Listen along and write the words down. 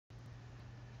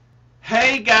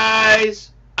Hey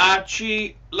guys,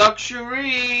 Archie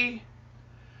Luxury.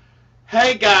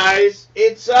 Hey guys,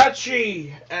 it's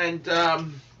Archie. And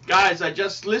guys, I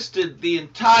just listed the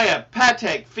entire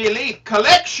Patek Philippe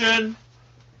collection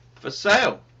for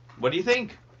sale. What do you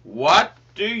think? What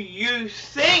do you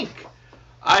think?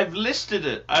 I've listed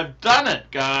it. I've done it,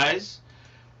 guys.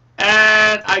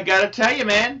 And I gotta tell you,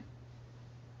 man,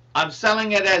 I'm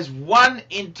selling it as one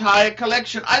entire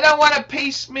collection. I don't want to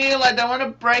piecemeal. I don't want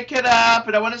to break it up.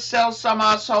 I don't want to sell some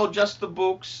asshole just the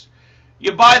books.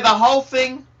 You buy the whole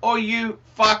thing or you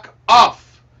fuck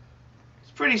off.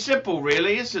 It's pretty simple,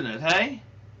 really, isn't it, hey?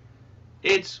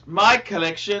 It's my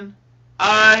collection.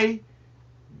 I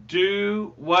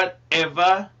do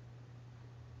whatever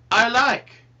I like.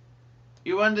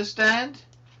 You understand?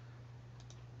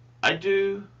 I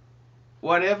do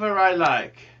whatever I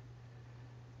like.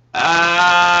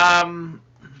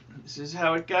 This is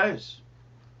how it goes.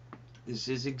 This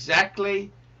is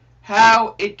exactly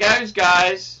how it goes,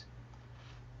 guys.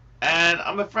 And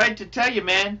I'm afraid to tell you,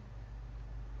 man,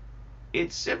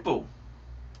 it's simple.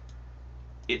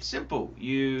 It's simple.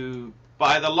 You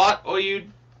buy the lot or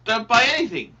you don't buy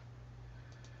anything.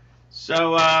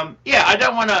 So yeah, I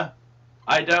don't want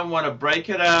to break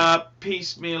it up,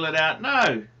 piecemeal it out.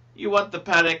 No, you want the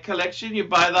Patek collection, you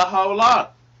buy the whole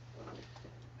lot.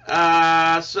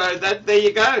 So there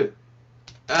you go.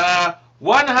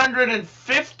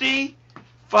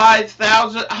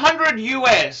 155,000, 100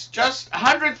 US, just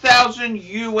 100,000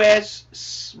 US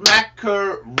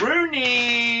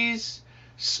smackaroonies.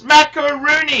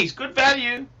 Smackaroonies, good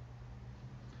value.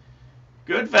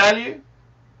 Good value.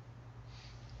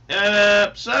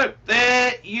 So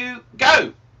there you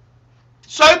go.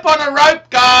 Soap on a rope,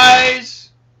 guys.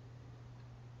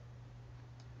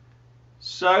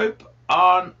 Soap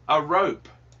on a rope.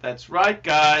 That's right,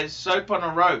 guys. Soap on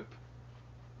a rope.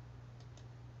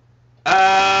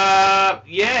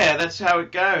 Yeah, that's how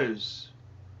it goes.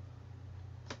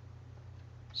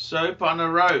 Soap on a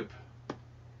rope.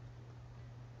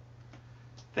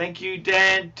 Thank you,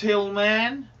 Dan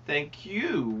Tillman. Thank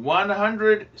you.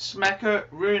 100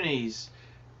 smackaroonies.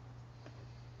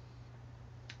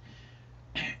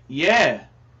 Yeah.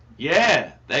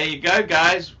 Yeah, there you go,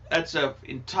 guys. That's an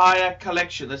entire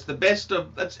collection. That's the best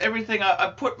of, that's everything.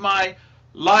 I put my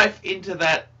life into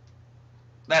that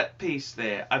piece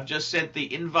there. I've just sent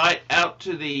the invite out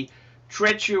to the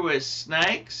treacherous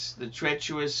snakes. The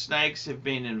treacherous snakes have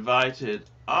been invited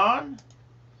on.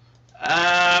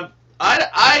 I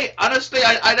honestly,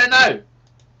 I don't know.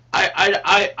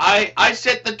 I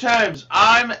set the terms.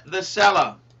 I'm the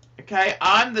seller. Okay,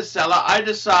 I'm the seller. I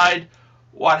decide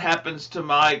what happens to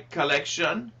my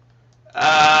collection.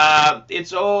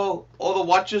 It's all the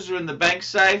watches are in the bank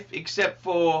safe except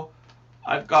for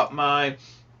I've got my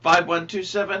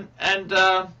 5127 and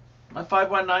my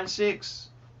 5196.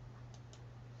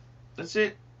 That's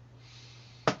it.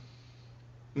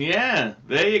 Yeah,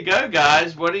 there you go,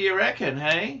 guys. What do you reckon,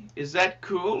 hey? Is that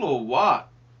cool or what?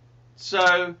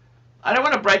 So I don't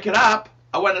want to break it up.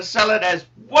 I want to sell it as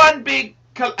one big,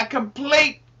 a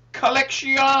complete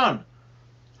collection.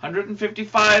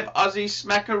 155 Aussie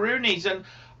smackaroonies, and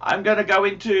I'm going to go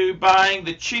into buying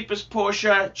the cheapest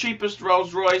Porsche, cheapest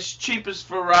Rolls Royce, cheapest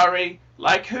Ferrari,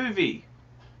 like Hoovy.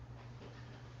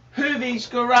 Hoovy's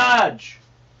Garage.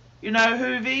 You know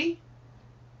Hoovy?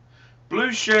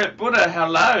 Blue Shirt Buddha,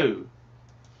 hello.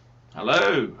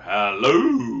 Hello,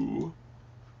 hello.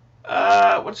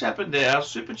 What's happened there? Our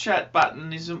super chat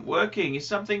button isn't working. Is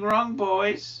something wrong,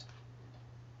 boys?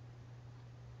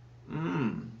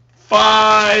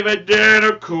 5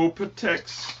 identical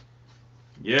Pateks.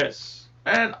 Yes.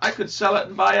 And I could sell it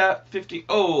and buy a 50.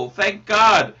 Oh, thank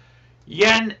God.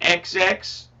 Yen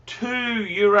XX,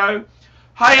 €2.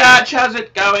 Hi, Arch, how's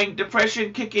it going?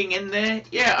 Depression kicking in there?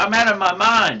 Yeah, I'm out of my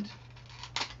mind.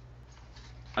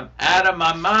 I'm out of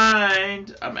my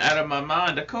mind. I'm out of my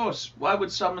mind. Of course, why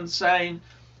would someone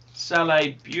sell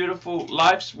a beautiful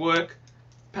life's work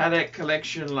Patek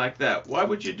collection like that? Why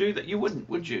would you do that? You wouldn't,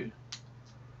 would you?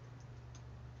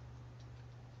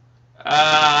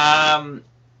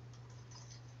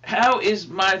 How is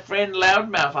my friend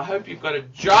Loudmouth? I hope you've got a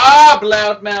job,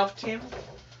 Loudmouth Tim.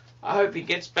 I hope he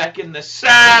gets back in the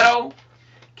saddle.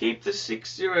 Keep the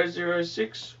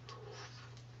 6006.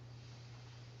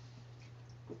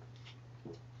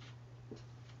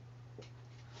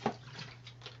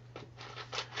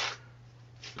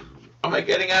 Am I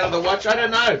getting out of the watch? I don't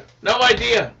know. No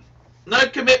idea. No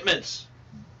commitments.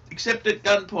 Except at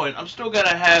gunpoint. I'm still going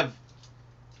to have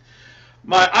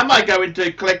I might go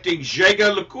into collecting Jaeger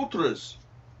LeCoultres.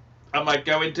 I might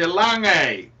go into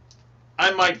Lange. I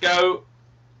might go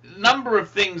number of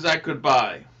things I could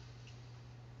buy.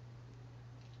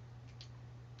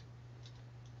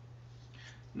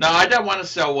 No, I don't want to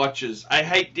sell watches. I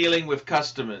hate dealing with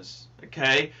customers.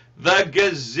 Okay? The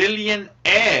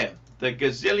Gazillionaire. The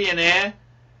Gazillionaire.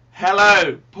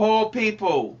 Hello, poor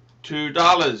people.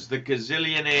 $2. The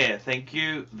Gazillionaire. Thank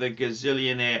you, the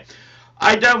Gazillionaire.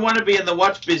 I don't want to be in the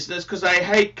watch business because I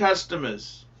hate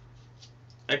customers.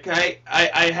 Okay?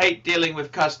 I hate dealing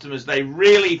with customers. They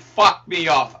really fuck me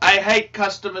off. I hate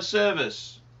customer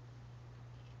service.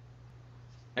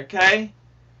 Okay?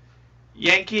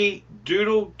 Yankee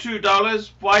Doodle,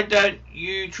 $2. Why don't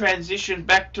you transition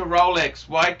back to Rolex?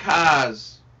 Why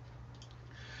cars?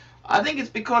 I think it's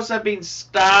because I've been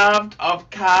starved of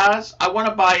cars. I want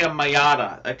to buy a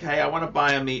Miata, okay? I want to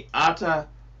buy a Miata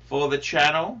for the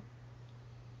channel.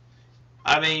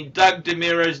 I mean, Doug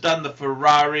DeMiro's done the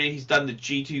Ferrari. He's done the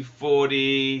G240.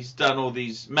 He's done all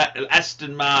these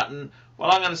Aston Martin.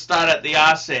 Well, I'm going to start at the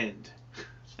arse end.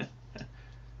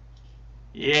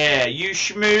 Yeah, you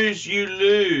schmooze, you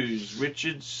lose.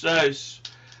 Richard Sose.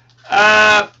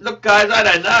 Look, guys, I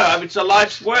don't know. I mean, it's a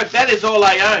life's work. That is all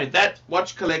I own. That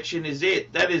watch collection is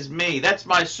it. That is me. That's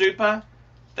my super.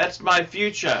 That's my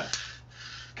future.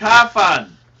 Car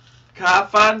Fun. Car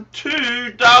Fun,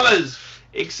 $2.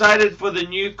 Excited for the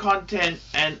new content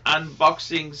and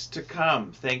unboxings to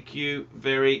come. Thank you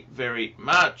very, very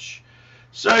much.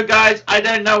 So, guys, I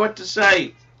don't know what to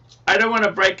say. I don't want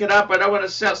to break it up. I don't want to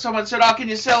sell. Someone said, oh, can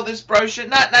you sell this brochure?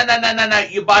 No.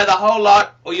 You buy the whole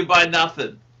lot or you buy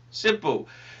nothing. Simple.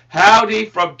 Howdy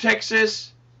from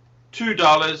Texas,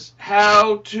 $2.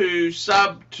 How to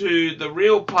sub to the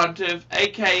real pontiff,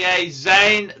 a.k.a.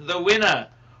 Zane the winner.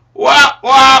 Wah,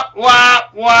 wah, wah,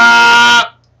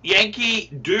 wah. Yankee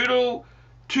Doodle,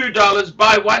 $2.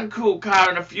 Buy one cool car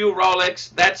and a few Rolex.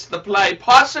 That's the play.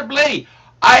 Possibly.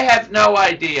 I have no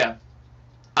idea.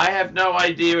 I have no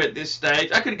idea at this stage.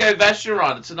 I could go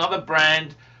Vacheron. It's another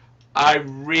brand I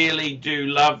really do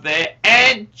love there.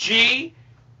 And G,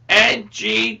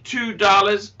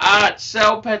 $2. Art,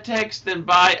 sell Patek, then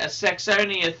buy a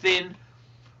Saxonia Thin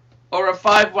or a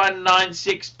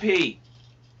 5196P.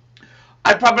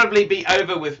 I'd probably be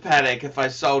over with Patek if I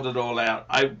sold it all out.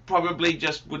 I probably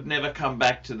just would never come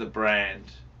back to the brand.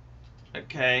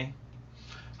 Okay?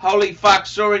 Holy fuck,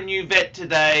 saw a new vet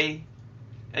today.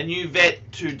 A new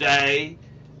vet today.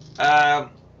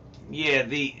 Yeah,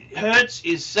 the Hertz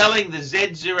is selling the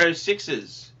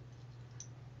Z06s,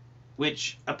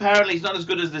 which apparently is not as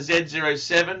good as the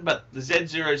Z07, but the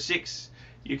Z06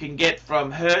 you can get from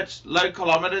Hertz, low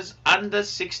kilometers, under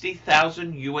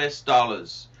 60,000 US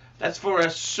dollars. That's for a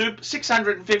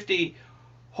 650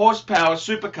 horsepower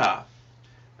supercar.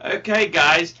 Okay,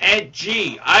 guys, Aunt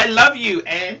G. I love you,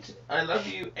 Aunt. I love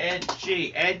you, Aunt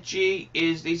G. Aunt G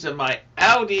is, these are my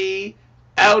Audi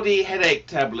headache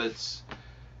tablets.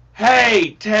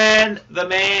 Hey, Tan the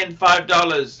Man,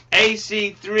 $5.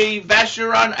 AC3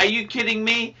 Vacheron, are you kidding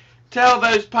me? Tell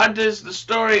those punters the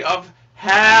story of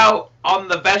how on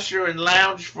the Vacheron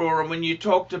Lounge Forum when you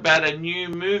talked about a new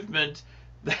movement,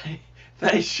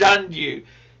 they shunned you.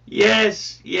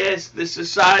 Yes, the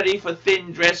Society for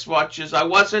Thin Dress Watches. I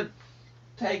wasn't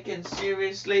taken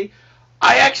seriously.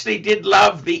 I actually did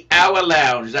love the Hour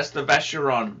Lounge. That's the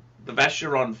Vacheron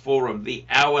Forum, the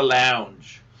Hour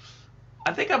Lounge.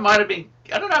 I think I might have been,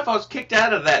 I don't know if I was kicked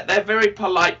out of that. They're very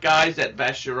polite guys at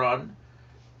Vacheron.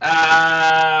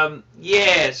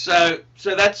 Yeah, so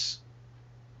that's,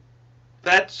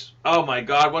 oh my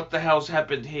God, what the hell's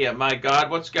happened here? My God,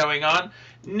 what's going on?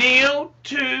 Neil,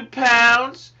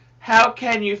 £2. How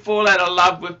can you fall out of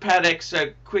love with Patek so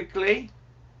quickly?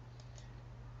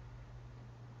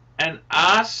 And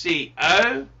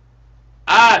RCO,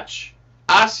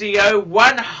 RCO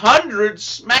 100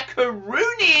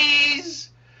 smackaroonies.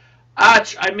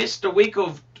 Arch, I missed a week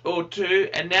or two,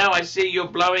 and now I see you're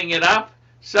blowing it up.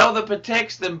 Sell the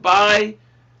Pateks, then buy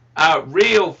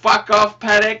real fuck off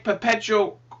Patek,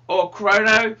 Perpetual or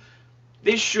Chrono.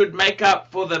 This should make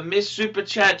up for the missed super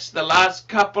chats the last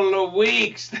couple of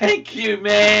weeks. Thank you,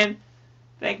 man.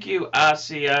 Thank you,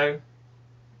 RCO.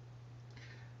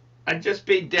 I've just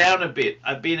been down a bit.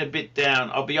 I've been a bit down.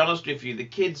 I'll be honest with you. The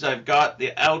kids I've got,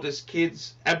 the eldest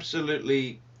kids,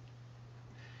 absolutely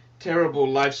terrible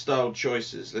lifestyle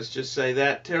choices. Let's just say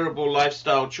that. Terrible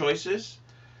lifestyle choices.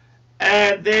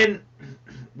 And then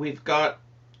we've got...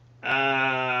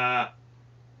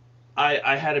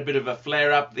 I had a bit of a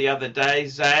flare-up the other day,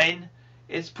 Zane.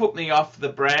 It's put me off the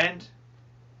brand.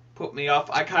 Put me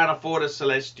off. I can't afford a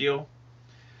Celestial.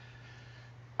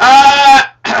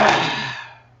 But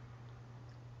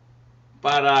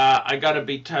I got to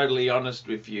be totally honest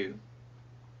with you.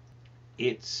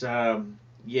 It's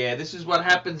yeah, this is what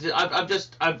happens.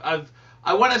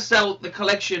 I want to sell the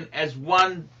collection as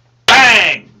one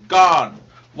bang gone.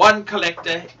 one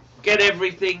collector, get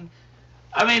everything.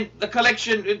 I mean, the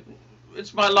collection,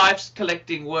 it's my life's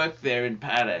collecting work there in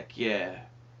Patek.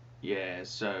 Yeah,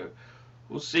 so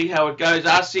we'll see how it goes.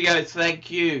 RCO, thank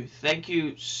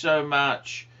you so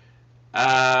much.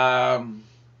 RCO,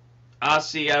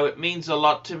 it means a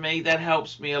lot to me. That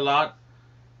helps me a lot.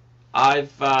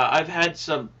 I've had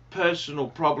some personal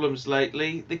problems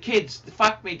lately. The kids,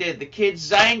 fuck me dead. The kids,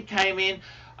 Zane came in.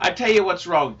 I tell you what's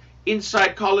wrong. In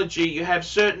psychology, you have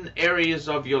certain areas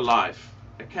of your life,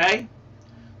 okay?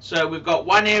 So we've got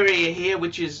one area here,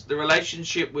 which is the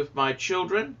relationship with my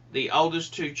children, the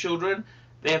oldest two children.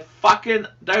 They're fucking,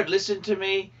 don't listen to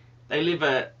me. They live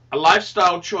a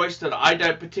lifestyle choice that I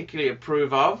don't particularly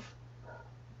approve of.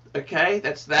 Okay,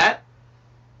 that's that.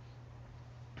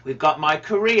 We've got my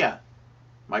career.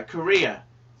 My career.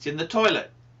 It's in the toilet.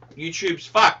 YouTube's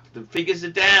fucked. The figures are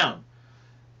down.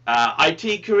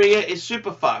 IT career is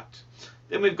super fucked.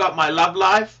 Then we've got my love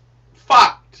life.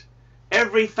 Fucked.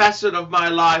 Every facet of my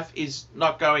life is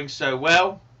not going so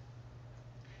well.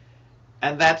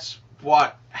 And that's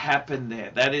what happened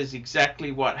there. That is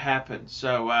exactly what happened.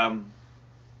 So,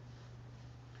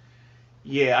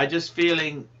 yeah, I just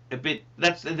feeling a bit,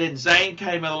 and then Zane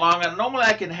came along, and normally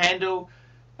I can handle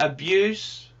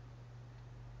abuse,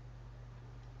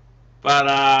 but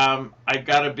I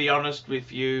gotta be honest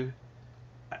with you,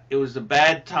 it was a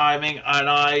bad timing,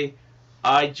 and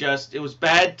it was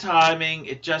bad timing.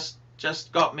 It just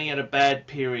got me at a bad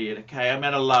period. Okay, I'm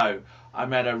at a low.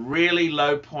 I'm at a really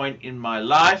low point in my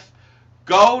life.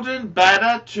 Golden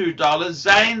batter, $2.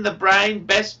 Zane the Brain,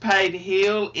 best paid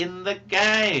heel in the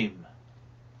game.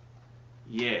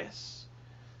 Yes.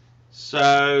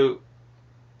 So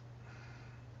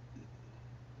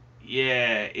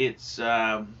yeah, it's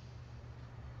how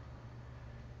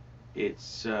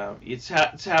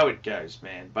it goes,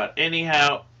 man. But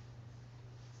anyhow,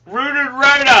 rooted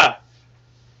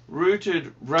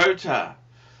rotor.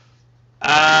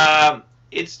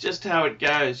 It's just how it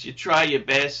goes. You try your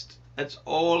best. That's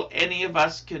all any of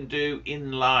us can do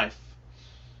in life.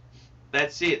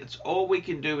 That's it. That's all we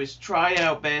can do is try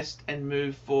our best and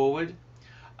move forward.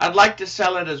 I'd like to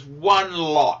sell it as one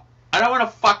lot. I don't want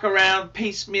to fuck around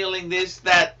piecemealing this,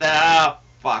 that.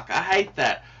 Fuck. I hate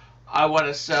that. I want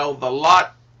to sell the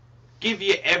lot, give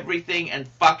you everything, and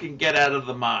fucking get out of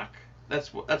the mark.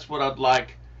 That's what I'd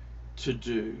like to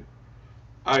do.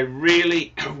 I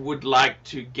really would like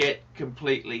to get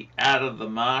completely out of the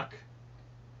mark.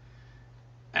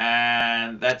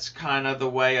 And that's kind of the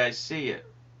way I see it.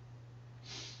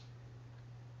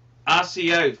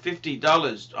 RCO,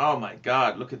 $50. Oh my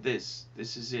God, look at this.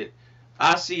 This is it.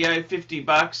 RCO,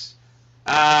 $50.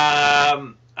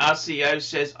 RCO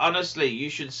says, honestly, you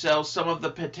should sell some of the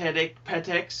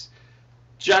Pateks.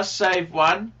 Just save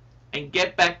one and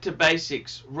get back to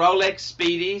basics. Rolex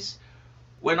Speedies.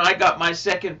 When I got my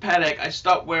second Patek, I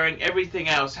stopped wearing everything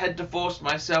else. Had to force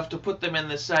myself to put them in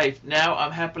the safe. Now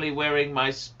I'm happily wearing my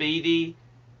Speedy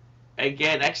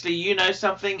again. Actually, you know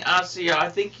something, RCO? I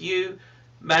think you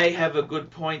may have a good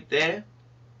point there.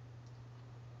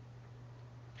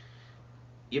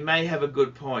 You may have a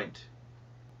good point.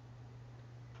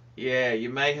 Yeah, you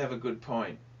may have a good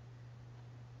point.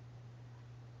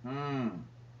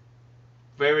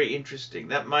 Very interesting.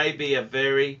 That may be a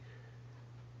very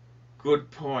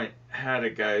good point, how to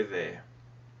go there.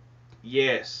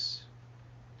 Yes.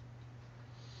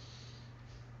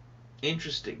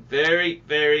 Interesting. Very,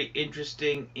 very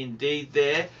interesting indeed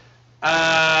there.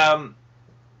 Yeah,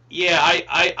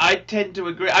 I tend to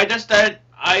agree. I just don't,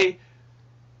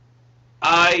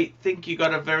 I think you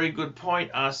got a very good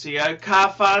point, RCO.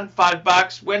 Car Fun,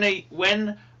 $5.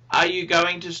 When are you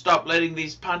going to stop letting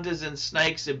these punters and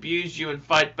snakes abuse you and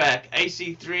fight back?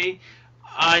 AC3,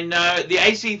 I know. The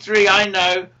AC3, I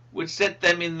know, would set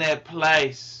them in their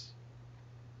place.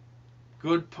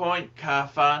 Good point, Car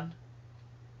Fun.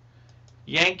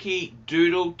 Yankee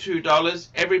Doodle, $2.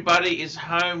 Everybody is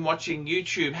home watching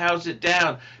YouTube. How's it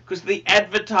down? Because the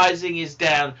advertising is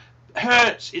down.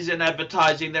 Hertz is in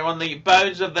advertising. They're on the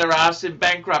bones of their ass in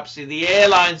bankruptcy. The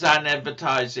airlines aren't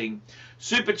advertising.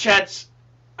 Super chats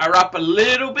are up a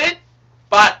little bit,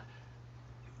 but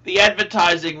the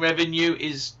advertising revenue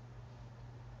is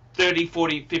 30,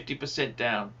 40, 50%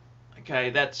 down. Okay,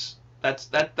 that's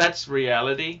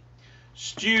reality.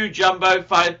 Stew Jumbo,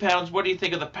 £5. What do you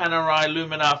think of the Panerai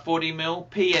Luminar 40mm?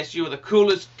 P.S. You are the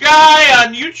coolest guy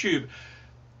on YouTube.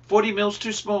 40mm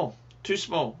too small. Too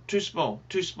small. Too small.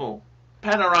 Too small.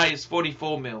 Panerai is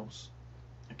 44mm.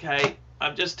 Okay?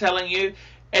 I'm just telling you,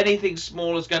 anything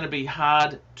small is going to be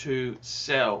hard to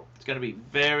sell. It's going to be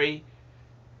very,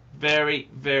 very,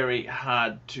 very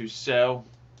hard to sell.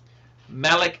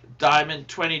 Malik diamond,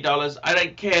 $20. I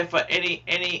don't care for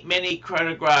many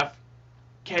chronograph.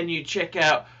 Can you check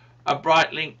out a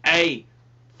Breitling A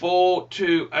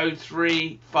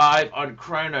 42035 on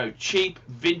chrono? Cheap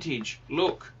vintage.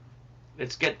 Look,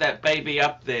 let's get that baby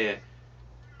up there.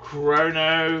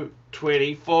 Chrono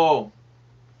 24.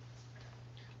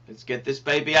 Let's get this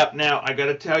baby up now. I got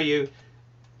to tell you,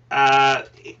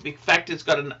 the fact it's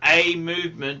got an A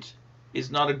movement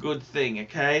is not a good thing,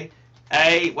 okay?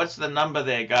 A, what's the number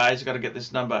there, guys? Got to get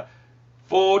this number.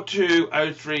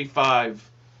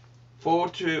 42035.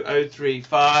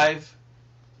 42035.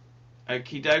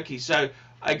 Okie dokie. So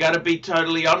I got to be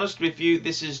totally honest with you.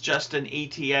 This is just an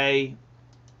ETA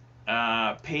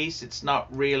piece. It's not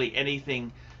really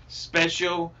anything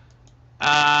special. Do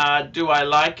I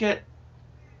like it?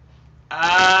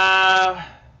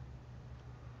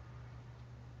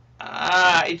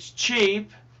 It's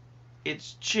cheap.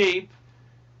 It's cheap.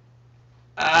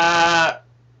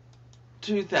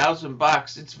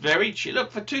 $2,000. It's very cheap.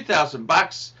 Look, for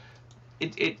 $2,000,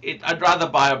 I'd rather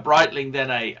buy a Breitling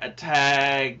than a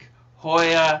Tag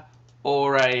Heuer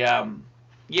or a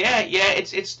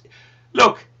It's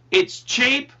look, it's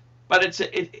cheap, but it's a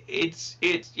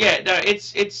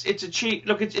cheap.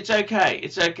 Look, it's okay.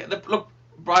 It's okay. Look,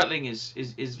 Breitling is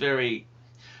very.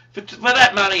 For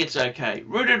that money, it's okay.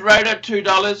 Rooted rotor,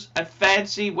 $2.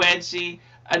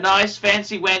 A nice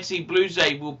fancy wancy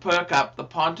bluesy will perk up the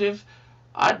Pontiff.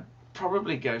 I'd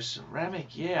probably go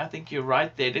ceramic. Yeah, I think you're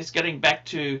right there. Just getting back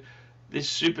to this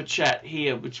super chat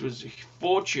here, which was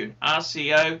Fortune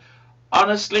RCO.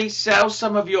 Honestly, sell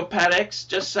some of your Pateks.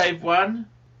 Just save one.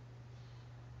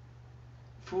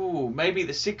 Ooh, maybe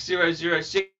the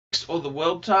 6006 or the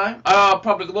World Time. Oh,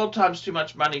 probably the World Time's too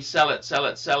much money. Sell it, sell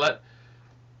it, sell it.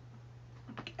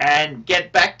 And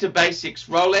get back to basics.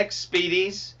 Rolex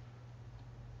Speedies.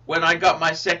 When I got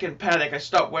my second Patek, I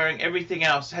stopped wearing everything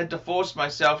else. Had to force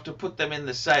myself to put them in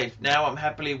the safe. Now I'm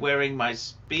happily wearing my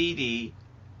Speedy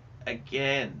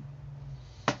again.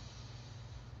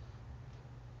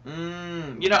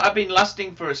 You know, I've been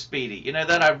lusting for a Speedy. You know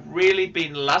that? I've really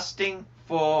been lusting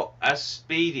for a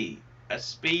Speedy. A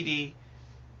Speedy.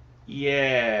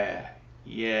 Yeah.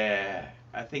 Yeah.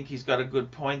 I think he's got a good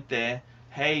point there.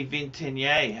 Hey,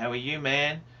 Vintenier, how are you,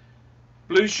 man?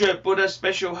 Blue Shirt Buddha,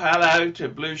 special hello to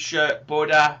Blue Shirt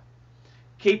Buddha.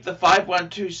 Keep the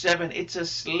 5127. It's a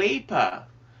sleeper.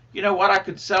 You know what? I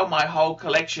could sell my whole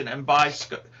collection and buy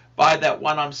that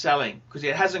one I'm selling because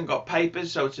it hasn't got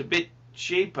papers, so it's a bit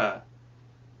cheaper.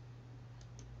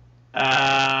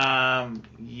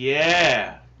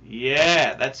 Yeah,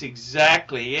 that's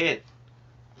exactly it.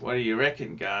 What do you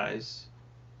reckon, guys?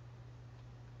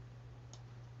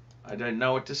 I don't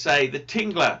know what to say. The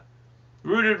Tingler.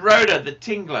 Rooted rotor, the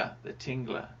Tingler.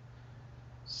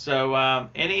 So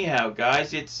anyhow,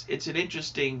 guys, it's an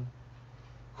interesting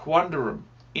quandrum.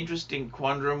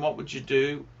 What would you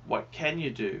do? What can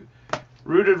you do?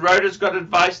 Rooted rotor's got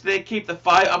advice there. Keep the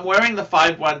I'm wearing the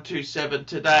 5127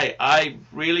 today. I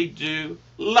really do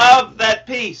love that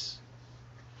piece.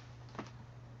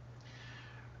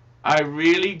 I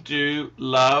really do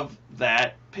love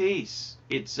that piece.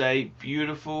 It's a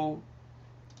beautiful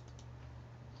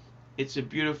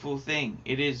thing.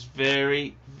 It is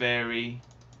very, very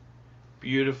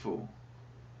beautiful.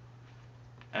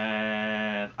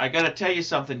 And I got to tell you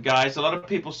something, guys. A lot of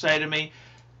people say to me,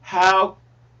 how,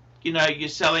 you know, you're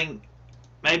selling,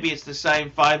 maybe it's the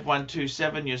same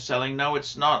 5127 you're selling. No,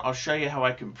 it's not. I'll show you how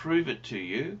I can prove it to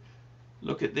you.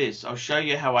 Look at this. I'll show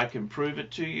you how I can prove it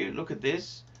to you. Look at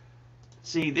this.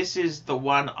 See, this is the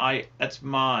one that's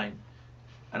mine.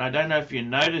 And I don't know if you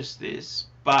noticed this,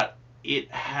 but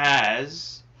it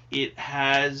has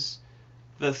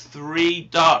the 3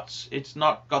 dots. It's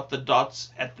not got the dots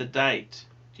at the date.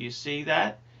 Do you see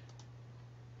that?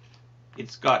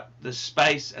 It's got the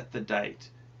space at the date.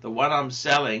 The one I'm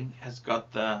selling has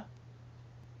got the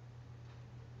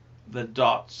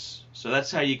dots. So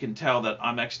that's how you can tell that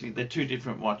they're 2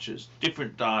 different watches,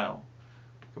 different dial,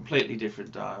 completely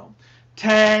different dial.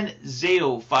 Tan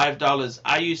Zeal, $5.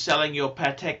 Are you selling your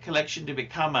Patek collection to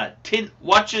become a tint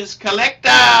watches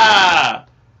collector?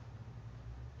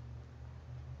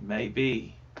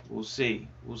 Maybe. We'll see.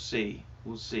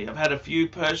 I've had a few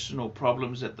personal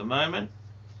problems at the moment,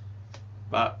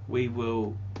 but we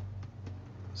will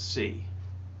see.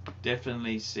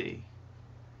 Definitely see.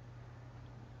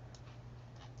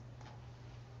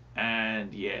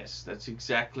 And yes, that's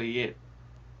exactly it.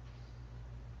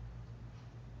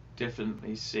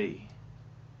 Definitely see.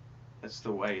 That's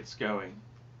the way it's going.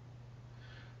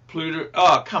 Pluto.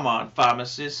 Oh, come on,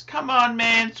 pharmacist. Come on,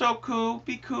 man. So cool.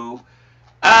 Be cool.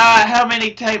 How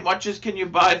many tape watches can you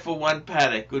buy for one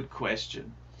Patek? Good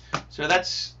question. So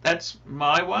that's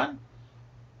my one.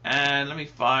 And let me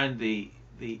find the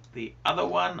other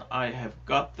one I have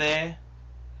got there.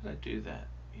 Did I do that?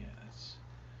 Yeah,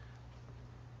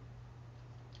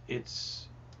 it's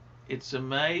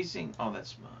amazing. Oh,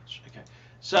 that's March. Okay.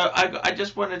 So I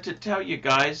just wanted to tell you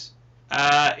guys,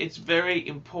 it's very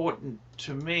important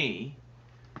to me.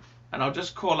 And I'll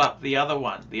just call up the other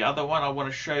one. The other one, I want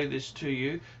to show this to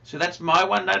you. So that's my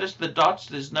one. Notice the dots.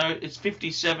 It's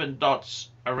 57 dots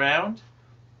around.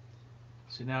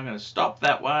 So now I'm going to stop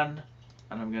that one.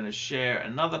 And I'm going to share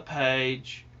another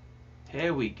page.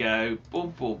 Here we go.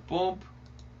 Boom, boom, boom.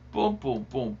 Boom, boom,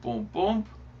 boom, boom, boom.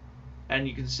 And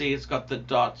you can see it's got the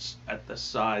dots at the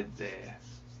side there.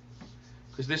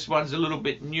 Because this one's a little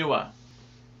bit newer.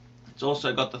 It's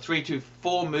also got the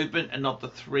 3-2-4 movement and not the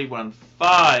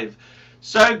 3-1-5.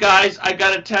 So guys, I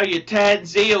gotta tell you, Tad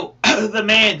Zeal, the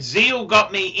man, Zeal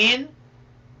got me in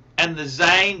and the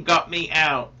Zane got me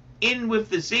out. In with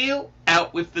the Zeal,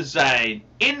 out with the Zane.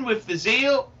 In with the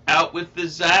Zeal, out with the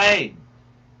Zane.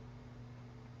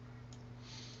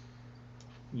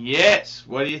 Yes,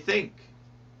 what do you think?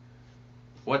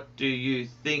 What do you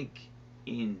think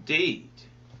indeed?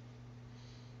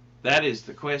 That is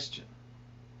the question.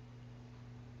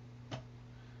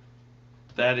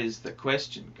 That is the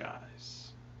question,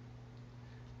 guys.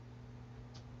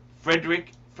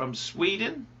 Frederick from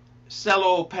Sweden. Sell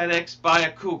all Pateks, buy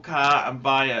a cool car, and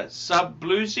buy a sub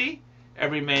bluesy.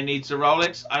 Every man needs a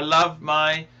Rolex. I love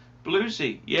my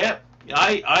bluesy. Yep,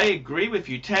 I agree with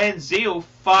you. Tan Zeal,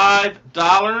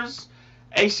 $5.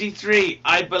 AC3,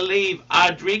 I believe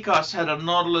Adrikos had a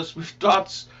Nautilus with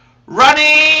dots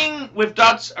running with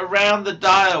dots around the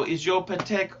dial. Is your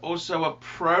Patek also a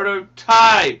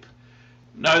prototype?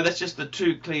 No, that's just the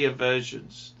two clear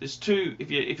versions. There's two. If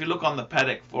you look on the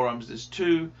Patek forums, there's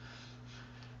two.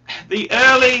 The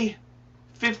early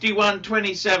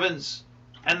 5127s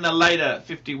and the later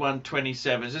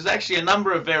 5127s. There's actually a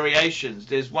number of variations.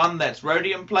 There's one that's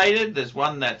rhodium plated. There's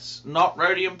one that's not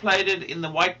rhodium plated in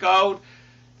the white gold.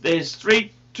 There's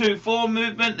 3-2-4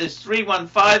 movement. There's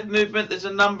 3-1-5 movement. There's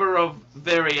a number of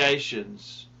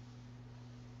variations.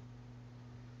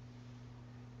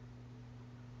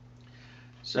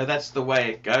 So that's the way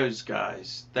it goes,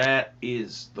 guys. That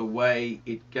is the way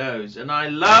it goes. And I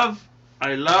love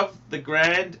the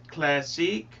Grand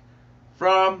Classique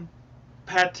from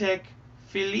Patek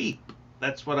Philippe.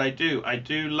 That's what I do. I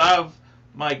do love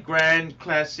my Grand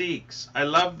Classiques. I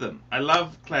love them. I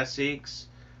love Classiques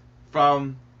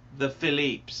from the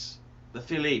Philippes. The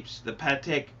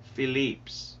Patek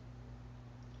Philippes.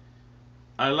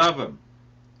 I love them.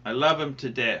 I love them to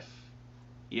death.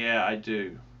 Yeah, I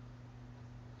do.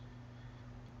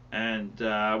 And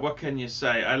what can you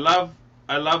say? I love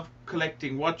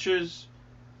collecting watches.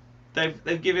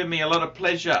 They've given me a lot of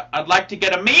pleasure. I'd like to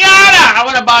get a Miata. I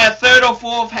want to buy a 3rd or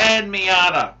 4th hand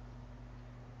Miata.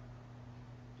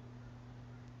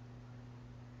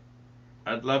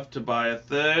 I'd love to buy a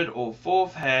 3rd or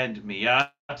 4th hand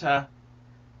Miata.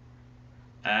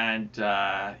 And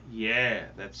yeah,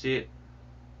 that's it.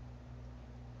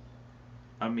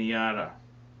 A Miata.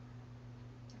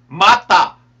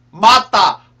 Mata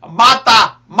Miata.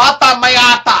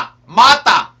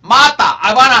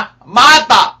 I want a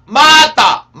Mazda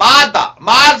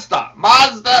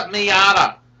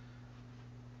Miata.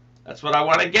 That's what I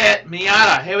want to get.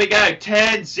 Miata. Here we go.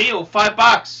 Tan Zeal,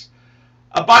 $5.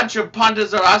 A bunch of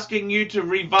punters are asking you to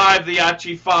revive the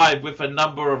Archie 5 with a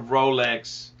number of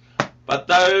Rolex. But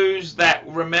those that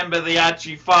remember the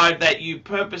Archie 5, that you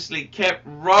purposely kept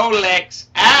Rolex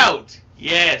out.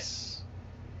 Yes.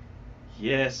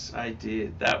 Yes, I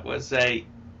did. That was a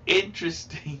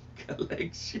interesting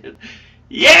collection.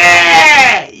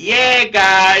 Yeah! Yeah,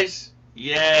 guys.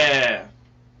 Yeah.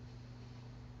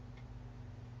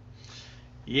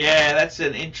 Yeah, that's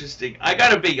an interesting... I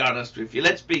gotta be honest with you.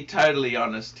 Let's be totally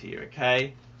honest here,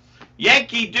 okay?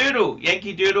 Yankee Doodle.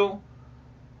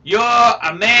 You're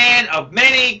a man of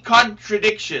many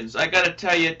contradictions. I gotta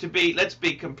tell you, let's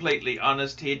be completely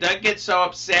honest here. Don't get so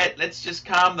upset. Let's just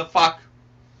calm the fuck.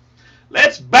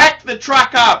 Let's back the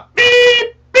truck up.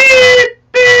 Beep, beep,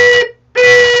 beep,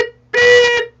 beep,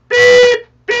 beep, beep,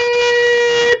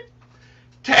 beep.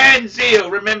 Tan Zeal,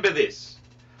 remember this.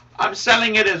 I'm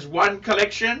selling it as one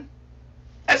collection.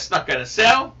 That's not going to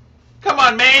sell. Come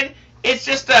on, man. It's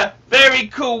just a very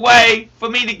cool way for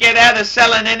me to get out of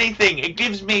selling anything. It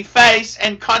gives me face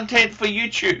and content for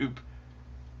YouTube.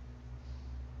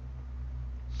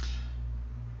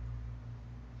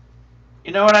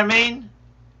 You know what I mean?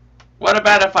 What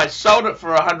about if I sold it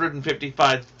for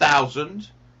 $155,000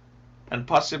 and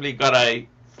possibly got a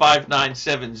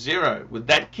 5970. Would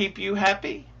that keep you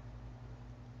happy?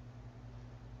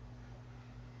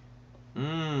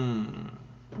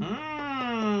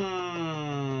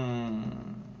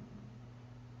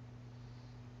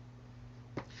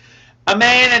 A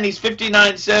man and his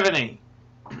 5970.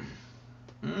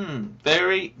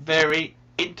 Very, very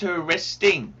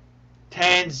interesting.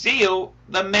 Tanzil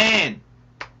the man.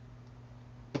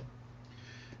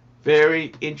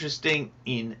 Very interesting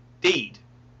indeed.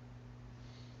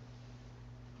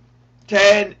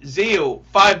 Tanzil,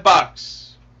 $5.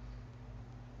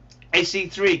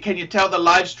 AC3, can you tell the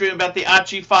live stream about the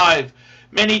Archie 5?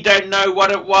 Many don't know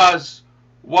what it was.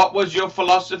 What was your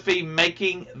philosophy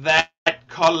making that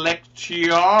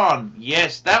collection?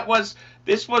 Yes,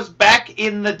 this was back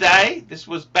in the day.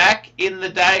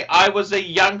 I was a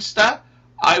youngster.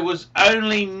 I was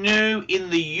only new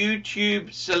in the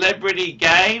YouTube celebrity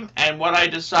game, and what I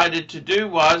decided to do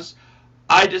was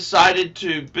I decided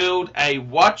to build a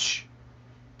watch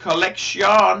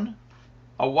collection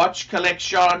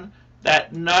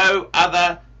that no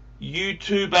other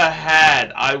YouTuber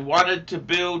had. I wanted to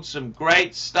build some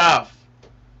great stuff.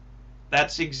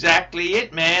 That's exactly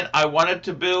it, man. I wanted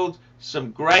to build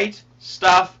some great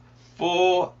stuff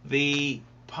for the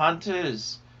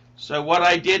punters. So what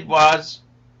I did was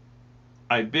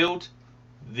I built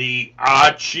the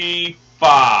Archie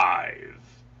 5.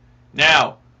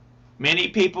 Now, many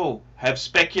people have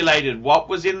speculated what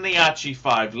was in the Archie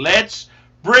 5. Let's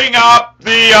bring up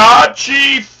the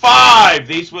Archie 5.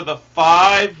 These were the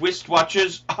 5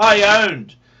 wristwatches I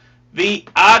owned. The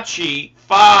Archie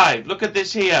 5. Look at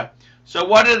this here. So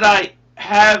what did I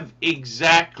have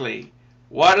exactly?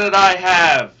 What did I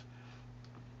have?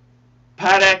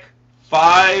 Patek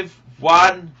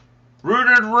 5-1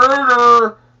 Rooted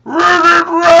Rooter.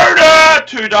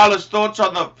 $2. Thoughts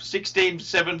on the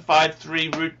 16753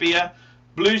 root beer?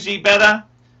 Bluesy better?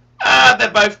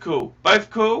 They're both cool. Both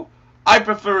cool. I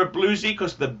prefer a bluesy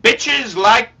because the bitches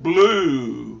like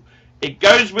blue. It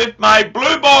goes with my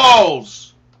blue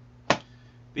balls.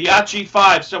 The Archie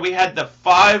 5. So we had the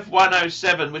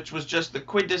 5107, which was just the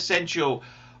quintessential.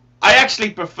 I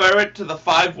actually prefer it to the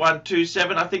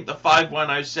 5127. I think the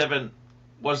 5107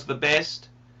 was the best.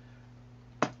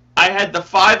 I had the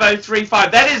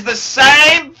 5035. That is the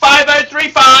same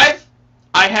 5035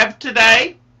 I have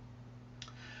today.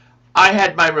 I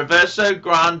had my Reverso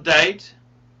Grand Date.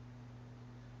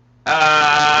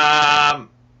 And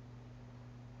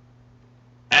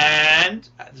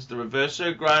this is the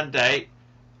Reverso Grand Date.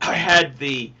 I had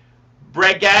the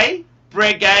Breguet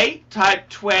Type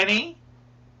 20.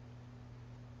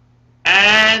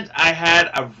 And I had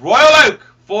a Royal Oak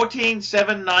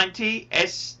 14790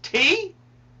 ST.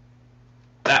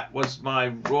 That was my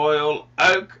Royal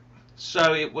Oak.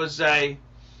 So it was a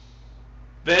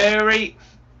very...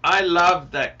 I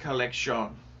loved that collection.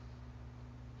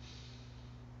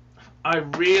 I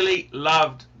really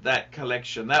loved that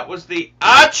collection. That was the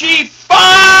Archie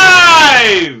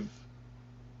 5!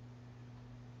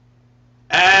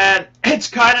 And it's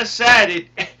kind of sad.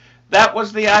 That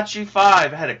was the Archie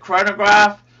 5. It had a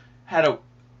chronograph.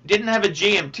 Didn't have a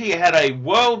GMT. It had a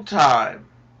world time.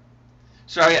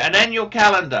 Sorry, an annual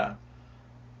calendar.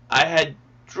 I had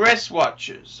dress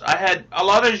watches. I had a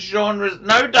lot of genres.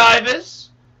 No divers.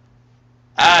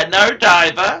 No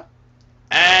diver.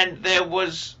 And there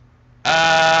was...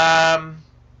 yeah,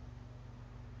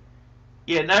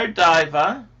 no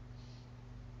diver.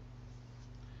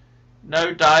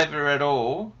 No diver at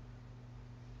all.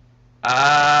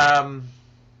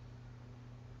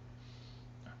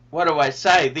 What do I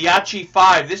say? The Archie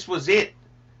 5. This was it.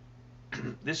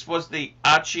 This was the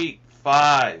Archie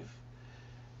 5.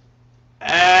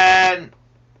 And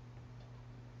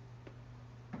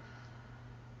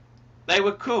they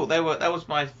were cool. That was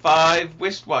my 5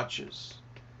 wristwatches.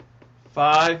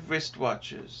 5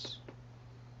 wristwatches.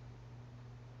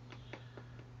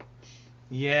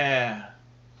 Yeah.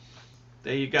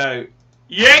 There you go.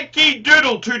 Yankee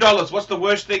Doodle, $2. What's the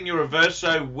worst thing you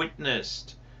Reverso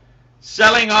witnessed?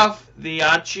 Selling off the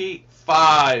Archie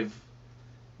 5.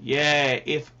 Yeah,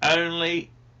 if only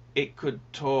it could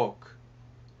talk.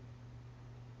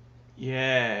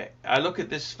 Yeah, I look at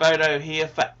this photo here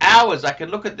for hours. I can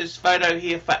look at this photo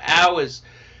here for hours.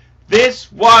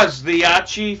 This was the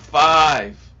Archie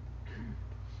 5.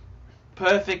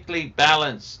 Perfectly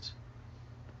balanced.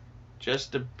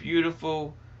 Just a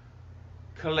beautiful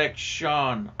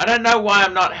collection. I don't know why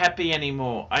I'm not happy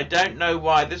anymore. I don't know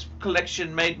why. This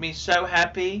collection made me so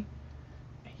happy,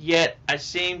 yet I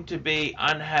seem to be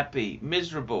unhappy,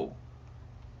 miserable.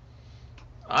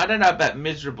 I don't know about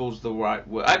miserable's the right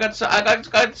word. I got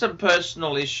some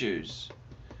personal issues.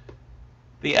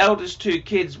 The eldest two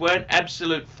kids weren't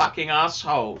absolute fucking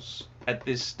assholes at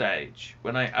this stage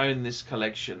when I owned this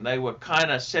collection. They were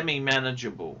kind of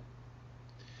semi-manageable.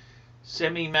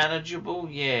 Semi-manageable?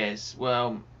 Yes.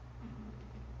 Well,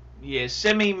 yeah,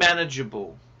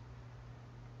 semi-manageable.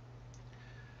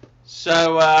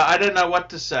 So, I don't know what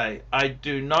to say. I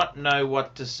do not know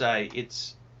what to say.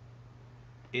 It's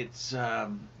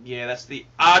yeah, that's the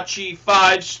Archie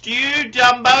 5 Stew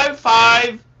Jumbo,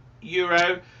 €5.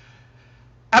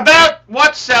 About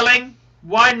what's selling,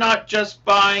 why not just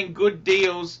buying good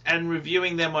deals and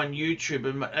reviewing them on YouTube?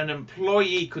 An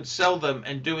employee could sell them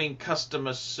and doing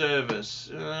customer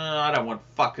service. I don't want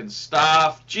fucking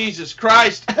staff. Jesus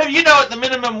Christ. You know what the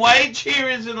minimum wage here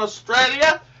is in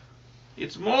Australia?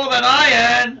 It's more than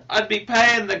I earn. I'd be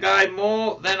paying the guy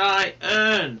more than I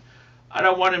earn. I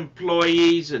don't want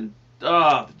employees and,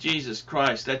 oh, Jesus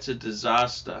Christ, that's a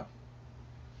disaster.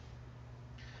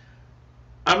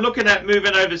 I'm looking at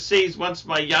moving overseas once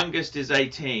my youngest is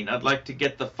 18. I'd like to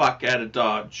get the fuck out of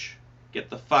Dodge. Get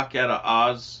the fuck out of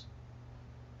Oz.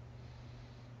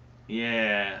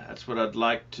 Yeah, that's what I'd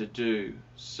like to do.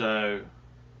 So,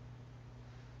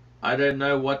 I don't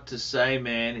know what to say,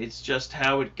 man. It's just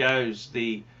how it goes.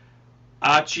 The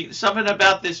Archie, something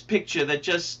about this picture that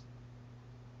just,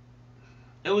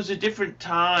 it was a different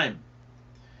time.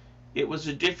 It was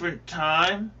a different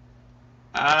time.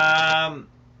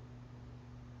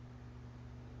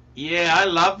 Yeah, I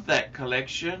love that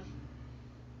collection.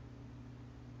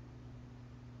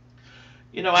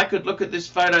 You know, I could look at this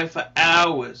photo for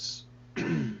hours.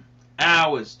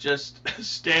 Hours just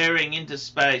staring into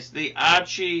space. The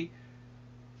Archie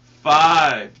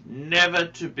 5, never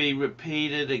to be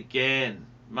repeated again.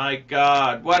 My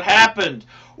God, what happened?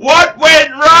 What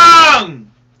went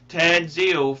wrong?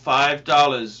 Tanzil,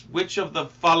 $5. Which of the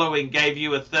following gave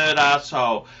you a third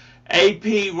asshole? AP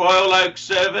Royal Oak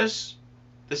Service?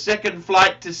 The second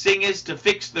flight to Singers to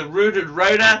fix the rooted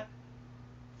rotor?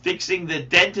 Fixing the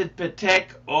dented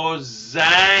Patek? Or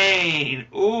Zane?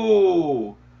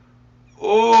 Ooh.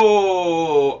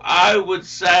 Ooh. I would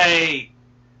say...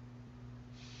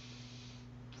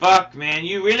 Fuck, man.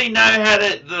 You really know how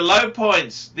to... The low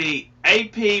points. The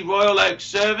AP Royal Oak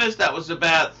Service, that was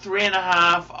about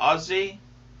 3.5 Aussie.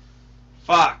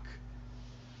 Fuck.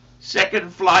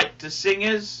 Second flight to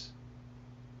Singers.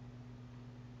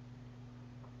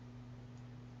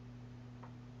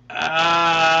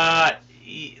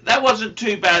 That wasn't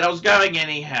too bad. I was going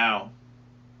anyhow.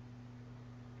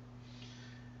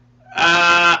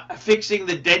 Fixing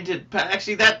the dented...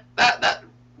 Actually, that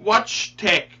Watch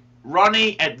Tech,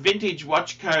 Ronnie at Vintage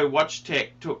Watch Co. Watch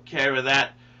Tech took care of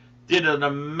that. Did an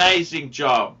amazing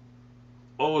job.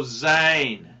 Or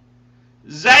Zane.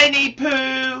 Zany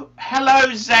Poo.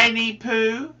 Hello, Zany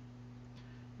Poo.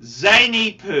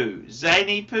 Zany Poo.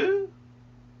 Zany Poo?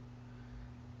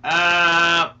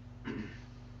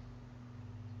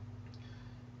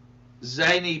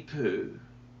 Zany Poo.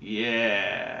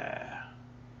 Yeah.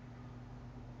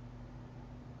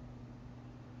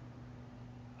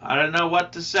 I don't know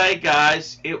what to say,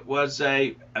 guys. It was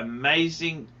a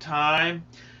amazing time.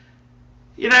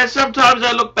 You know, sometimes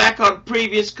I look back on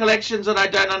previous collections and I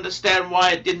don't understand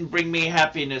why it didn't bring me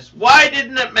happiness. Why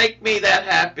didn't it make me that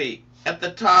happy? At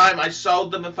the time, I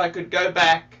sold them. If I could go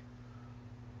back.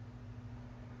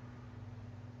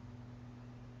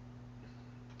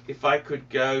 If I could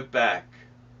go back.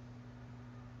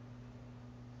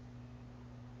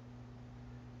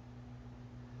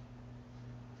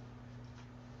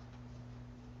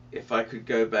 If I could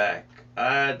go back.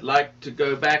 I'd like to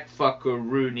go back,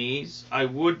 fuckaroonies. I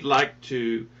would like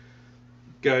to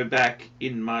go back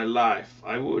in my life.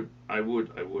 I would. I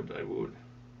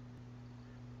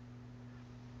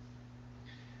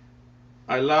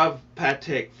love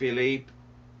Patek Philippe.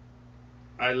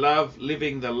 I love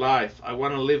living the life. I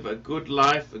want to live a good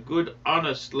life, a good,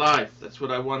 honest life. That's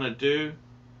what I want to do.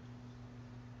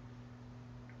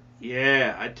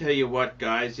 Yeah, I tell you what,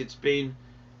 guys, it's been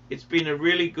a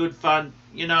really good fun.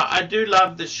 You know, I do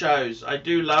love the shows. I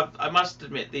must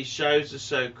admit, these shows are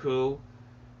so cool.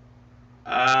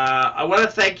 I want to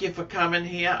thank you for coming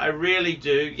here. I really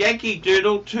do. Yankee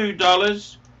Doodle,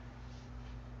 $2.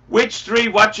 Which 3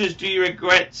 watches do you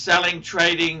regret selling,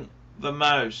 trading the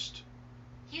most?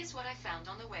 Here's what I found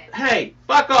on the web. Hey,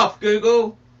 fuck off,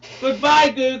 Google.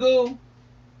 Goodbye, Google.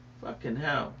 Fucking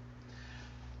hell.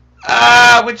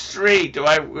 Which 3 do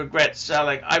I regret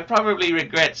selling? I probably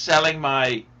regret selling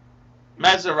my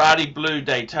Maserati Blue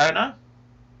Daytona.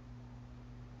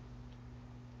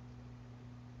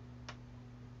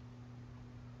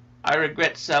 I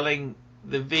regret selling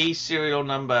the V serial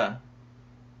number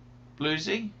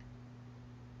Bluesy.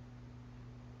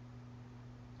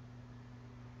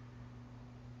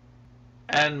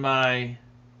 And my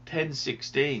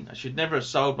 1016. I should never have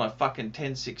sold my fucking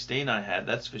 1016 I had,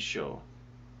 that's for sure.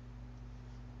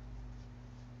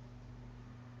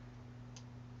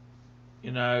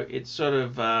 You know, it's sort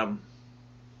of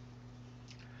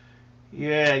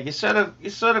yeah, you sort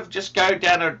of just go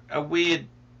down a weird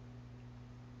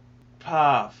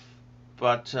path,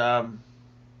 but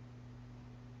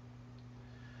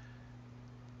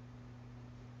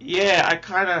yeah, I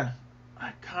kind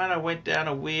of went down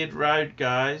a weird road,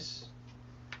 guys.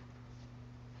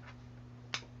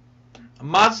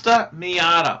 Mazda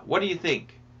Miata, what do you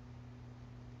think?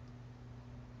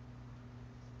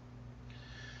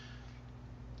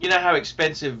 You know how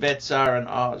expensive vets are in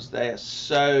Oz. They are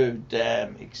so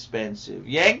damn expensive.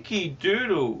 Yankee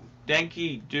Doodle.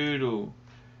 Yankee Doodle.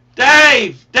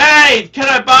 Dave! Dave! Can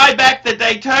I buy back the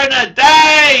Daytona?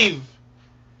 Dave!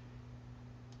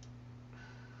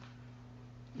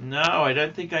 No, I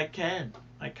don't think I can.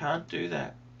 I can't do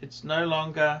that. It's no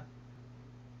longer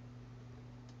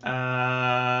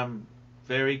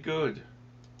very good.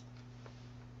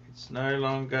 It's no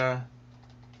longer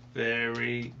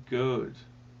very good.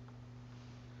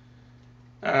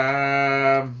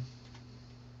 Yeah,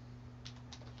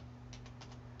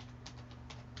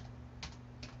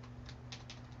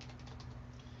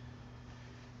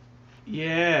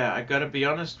 I gotta be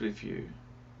honest with you.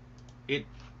 It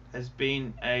has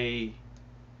been a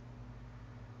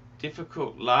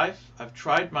difficult life. I've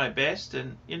tried my best,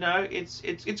 and you know, it's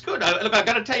good. Look, I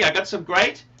gotta tell you, I got some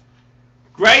great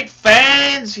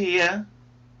fans here.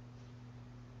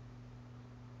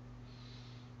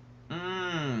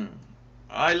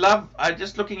 I'm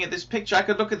just looking at this picture. I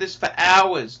could look at this for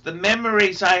hours. The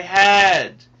memories I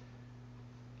had.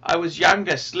 I was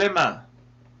younger, slimmer.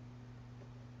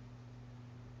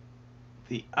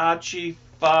 The Archie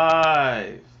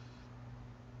 5.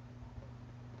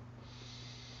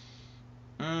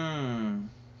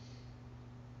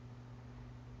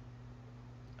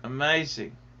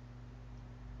 Amazing.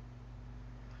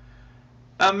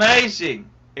 Amazing.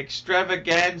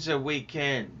 Extravaganza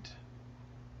weekend.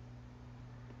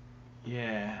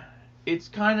 Yeah. It's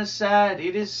kind of sad.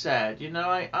 It is sad. You know,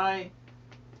 I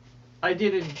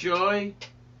did enjoy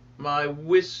my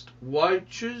wrist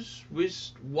watches.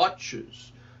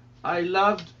 I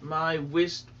loved my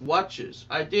wrist watches.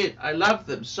 I did. I loved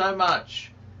them so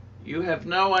much. You have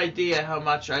no idea how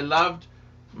much I loved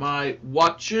my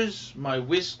watches, my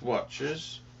wrist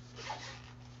watches.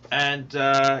 And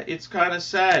it's kind of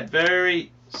sad.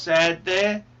 Very sad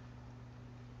there.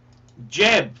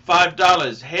 Jeb,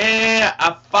 $5. Here,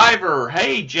 a fiver.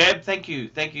 Hey, Jeb, thank you.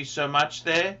 Thank you so much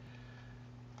there.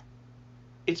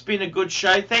 It's been a good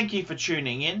show. Thank you for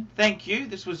tuning in. Thank you.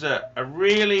 This was a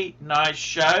really nice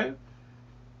show.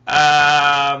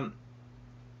 I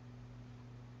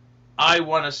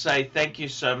want to say thank you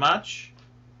so much.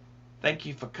 Thank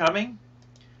you for coming.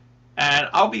 And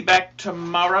I'll be back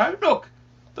tomorrow. Look,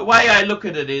 the way I look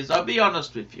at it is, I'll be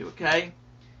honest with you, okay?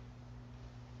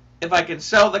 If I can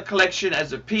sell the collection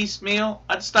as a piecemeal,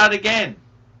 I'd start again.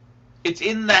 It's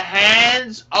in the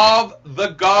hands of the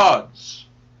gods.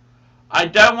 I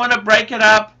don't want to break it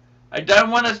up. I don't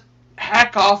want to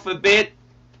hack off a bit.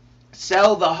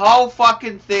 Sell the whole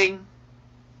fucking thing.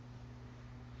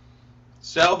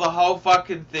 Sell the whole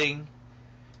fucking thing.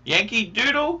 Yankee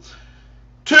Doodle,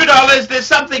 $2. There's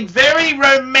something very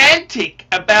romantic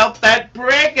about that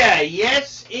Breguet.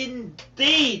 Yes,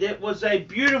 indeed. It was a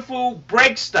beautiful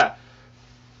Bregster.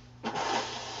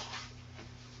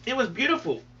 It was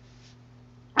beautiful.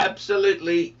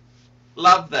 Absolutely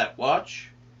love that watch.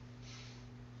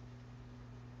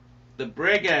 The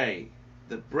Breguet.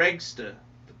 The Bregster.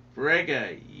 The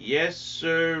Breguet. Yes,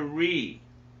 sirree.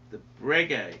 The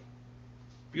Breguet.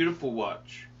 Beautiful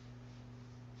watch.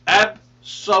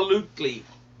 Absolutely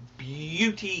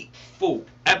beautiful.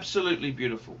 Absolutely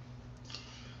beautiful.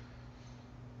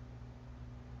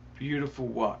 Beautiful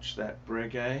watch, that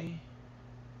Breguet.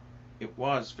 It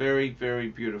was very, very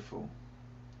beautiful.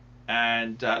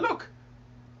 And look,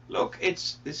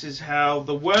 this is how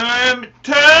the worm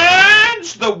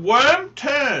turns. The worm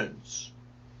turns.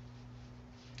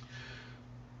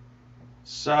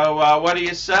 So what do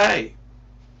you say?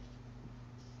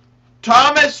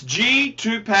 Thomas G,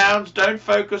 £2. Don't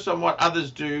focus on what others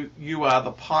do. You are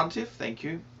the pontiff. Thank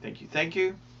you. Thank you. Thank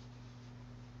you.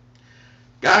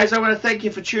 Guys, I want to thank you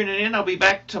for tuning in. I'll be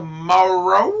back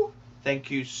tomorrow.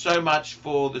 Thank you so much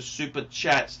for the super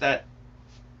chats. That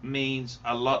means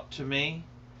a lot to me.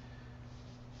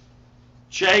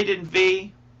 Jaden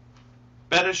V,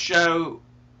 better show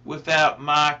without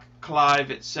Mark,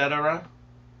 Clive, etc.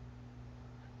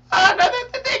 No,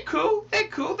 they're cool. They're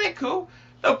cool. They're cool.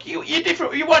 Look, you're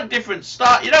different. You want different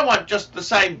stuff. You don't want just the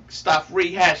same stuff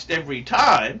rehashed every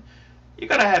time. You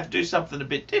got to do something a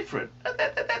bit different.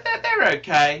 They're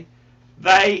okay.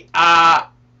 They are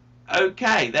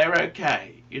okay. They're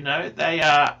okay. You know, they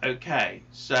are okay.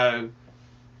 So,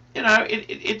 you know,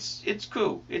 it's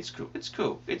cool. It's cool. It's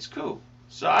cool. It's cool.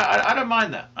 So I don't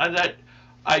mind that.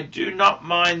 I do not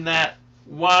mind that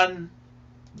one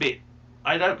bit.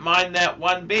 I don't mind that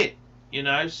one bit. You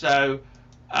know, so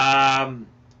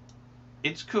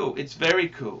it's cool. It's very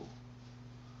cool.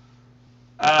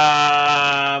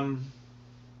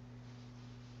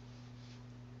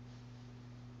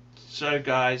 So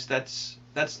guys, that's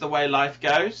the way life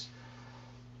goes.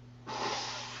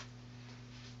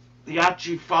 The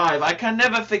Archie 5, I can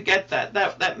never forget that.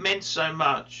 That meant so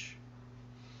much.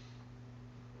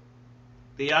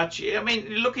 The Archie, I mean,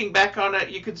 looking back on it,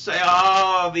 you could say,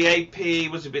 oh, the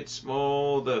AP was a bit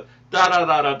small, the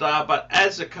da-da-da-da-da, but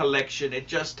as a collection, it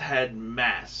just had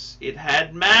mass. It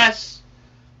had mass.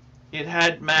 It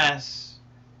had mass.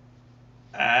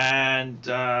 And,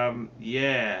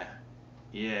 yeah.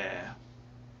 Yeah.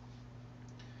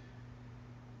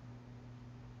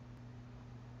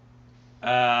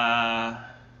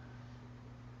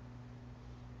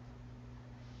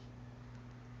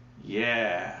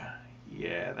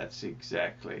 Yeah, that's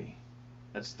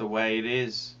the way it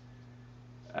is.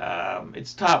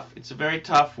 It's tough. It's a very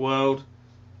tough world.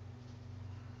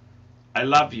 I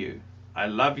love you. I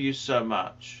love you so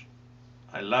much.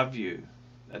 I love you.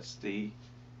 That's the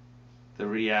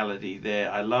reality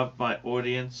there. I love my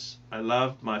audience. I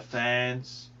love my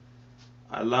fans.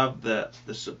 I love the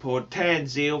support.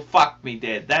 Tanzil, fuck me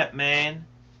dead. That man.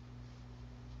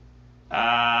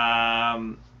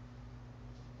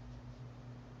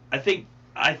 I think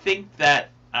that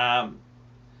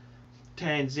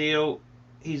Tanzil,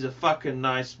 he's a fucking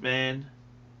nice man.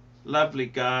 Lovely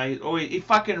guy. Oh, he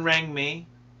fucking rang me.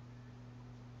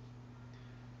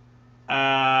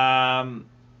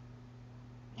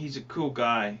 He's a cool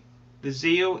guy. The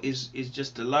Zeal is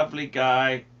just a lovely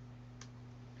guy.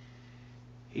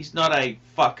 He's not a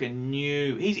fucking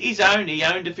new. He owned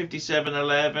a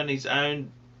 5711. He's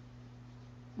owned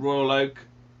Royal Oak,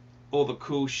 all the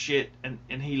cool shit, and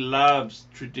he loves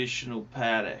traditional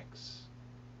Pateks.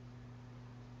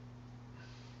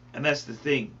 And that's the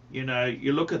thing, you know.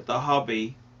 You look at the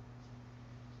hobby.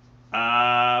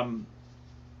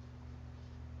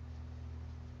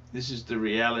 This is the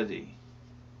reality.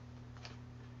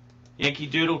 Yankee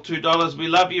Doodle, $2. We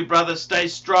love you, brother. Stay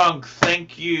strong.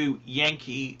 Thank you,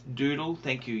 Yankee Doodle.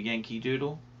 Thank you, Yankee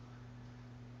Doodle.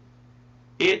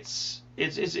 It is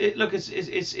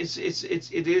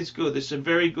good. There's some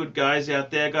very good guys out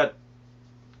there. Got a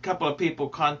couple of people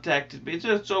contacted me.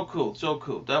 It's all cool. It's all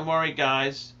cool. Don't worry,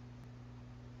 guys.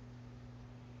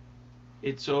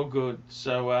 It's all good.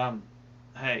 So,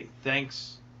 hey,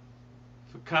 thanks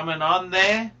for coming on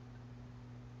there.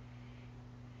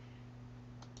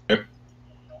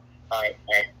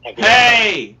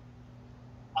 Hey!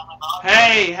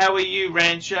 Hey, how are you,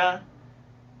 Rancher?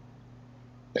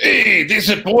 Hey, this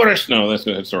is Boris. No, that's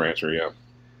the Rancher, yeah.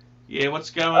 Yeah, what's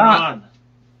going on?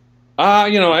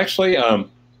 You know, actually, I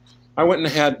went and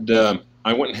had dinner.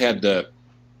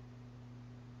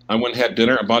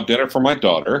 I bought dinner for my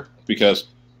daughter because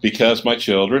my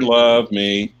children love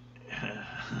me.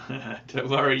 Don't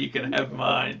worry, you can have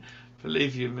mine.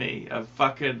 Believe you me, I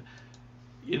fucking,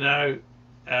 you know.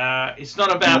 It's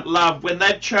not about love. When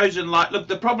they've chosen life, look,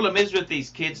 the problem is with these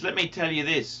kids, let me tell you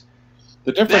this.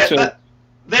 The difference is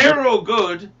they're all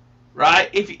good, right?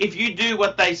 If you do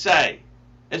what they say.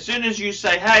 As soon as you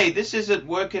say, hey, this isn't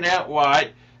working out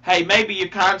right, hey, maybe you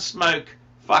can't smoke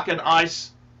fucking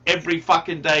ice every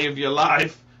fucking day of your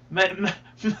life.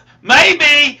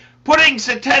 Maybe putting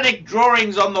satanic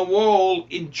drawings on the wall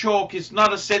in chalk is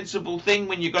not a sensible thing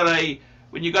when you got a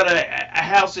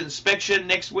house inspection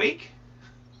next week.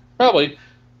 Probably.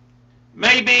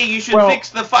 Maybe you should fix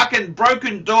the fucking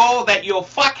broken door that your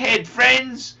fuckhead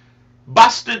friends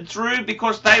busted through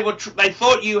because they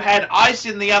thought you had ice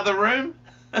in the other room.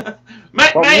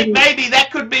 Maybe that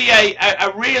could be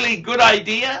a really good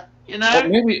idea, you know.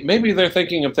 Well, maybe they're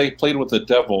thinking if they played with the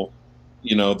devil,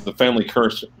 you know, the family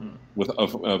curse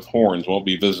of horns won't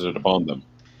be visited upon them.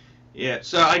 Yeah.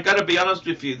 So I got to be honest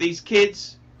with you. These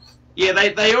kids, yeah,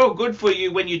 they're all good for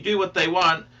you when you do what they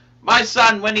want. My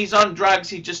son, when he's on drugs,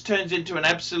 he just turns into an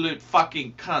absolute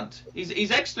fucking cunt. He's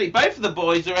actually, both of the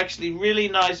boys are actually really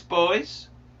nice boys.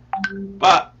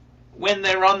 But when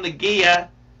they're on the gear,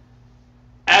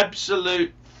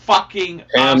 absolute fucking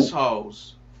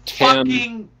assholes.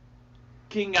 Fucking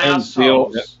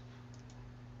assholes.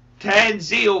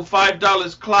 Tanzil,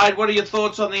 $5. Clyde, what are your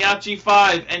thoughts on the Archie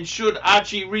 5? And should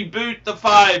Archie reboot the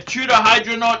 5? Tudor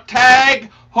Hydronaut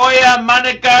Tag, Hoya,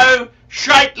 Monaco,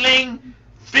 Scheitling,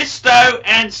 Fisto,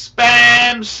 and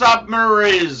Spam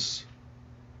Submarines.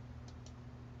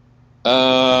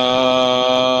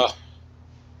 No,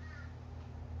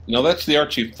 that's the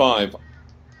Archie 5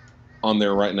 on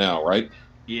there right now, right?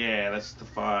 Yeah, that's the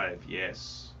 5,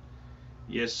 yes.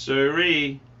 Yes,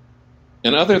 sirree.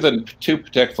 And other than 2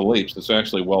 Patek Philippe's, it's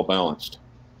actually well balanced.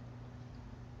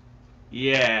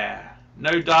 Yeah.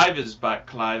 No divers, but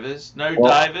Clivers. No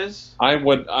divers. I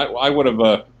would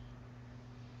have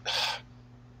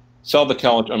sell the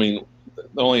Calatrava. I mean,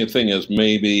 the only thing is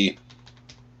maybe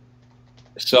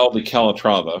sell the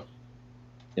Calatrava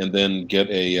and then get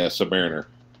a Submariner.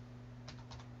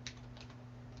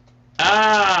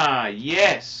 Ah,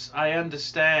 yes, I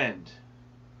understand.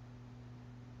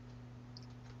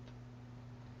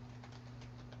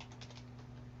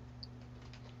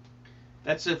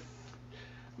 That's a...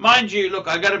 Mind you, look,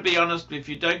 I got to be honest with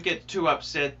you. Don't get too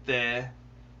upset there.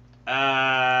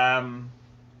 I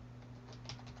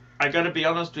got to be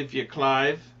honest with you,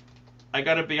 Clive. I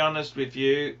got to be honest with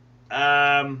you.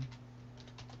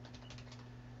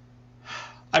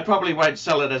 I probably won't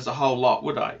sell it as a whole lot,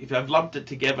 would I? If I've lumped it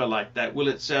together like that, will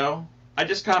it sell? I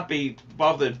just can't be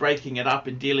bothered breaking it up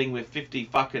and dealing with 50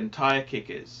 fucking tire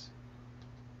kickers.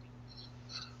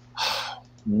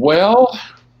 Well,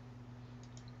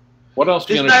 what else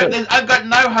are you going to do? I've got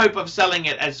no hope of selling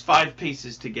it as 5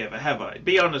 pieces together, have I?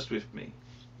 Be honest with me.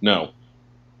 No.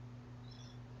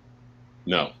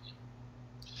 No.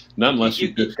 Not unless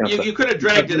you could have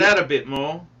dragged it out a bit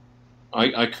more.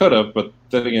 I could have, but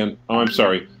then again, I'm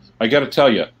sorry. I got to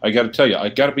tell you. I got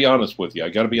to be honest with you.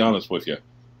 Can I be honest with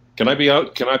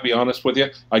you?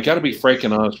 I got to be frank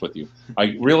and honest with you.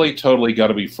 I really totally got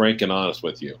to be frank and honest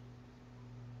with you.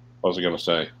 What was I going to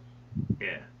say?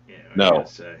 Yeah. No.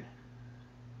 Say.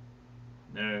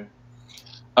 No.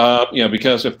 Yeah,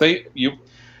 because if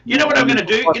you know what I'm going to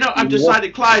do? You know, I've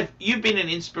decided, Clive, you've been an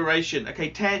inspiration. Okay,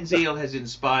 Tanzil has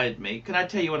inspired me. Can I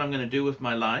tell you what I'm going to do with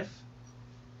my life?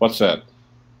 What's that?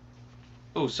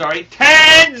 Oh, sorry.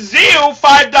 Tanzil,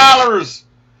 $5.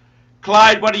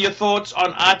 Clyde, what are your thoughts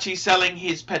on Archie selling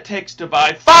his Pateks to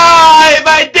buy 5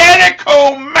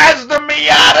 identical Mazda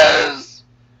Miatas?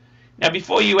 Now,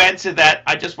 before you answer that,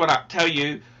 I just want to tell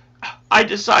you, I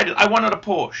decided I wanted a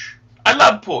Porsche. I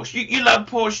love Porsche. You love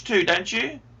Porsche too, don't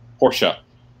you? Porsche.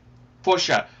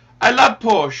 I love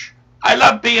Porsche. I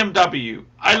love BMW.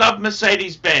 I love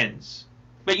Mercedes-Benz.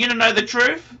 But you don't know the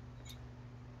truth?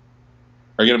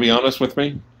 Are you going to be honest with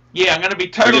me? Yeah, I'm going to be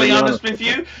totally honest with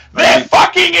you. They're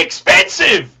fucking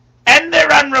expensive! And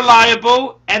they're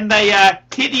unreliable, and they are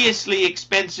hideously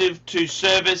expensive to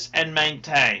service and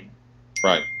maintain.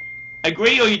 Right.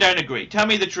 Agree or you don't agree? Tell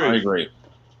me the truth. I agree.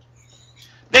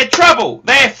 They're trouble.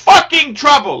 They're fucking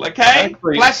trouble, okay?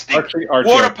 Plastic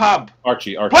water pump.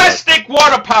 Archie. Plastic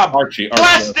water pump. Archie.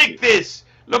 Plastic this.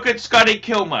 Look at Scotty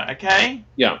Kilmer, okay?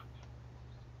 Yeah.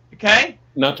 Okay?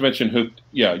 Not to mention Hoop.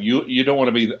 Yeah, you don't want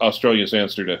to be Australia's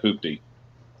answer to Hoopty.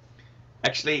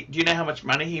 Actually, do you know how much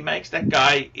money he makes? That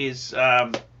guy is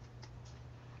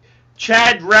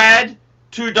Chad Rad,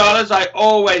 $2. I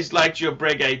always liked your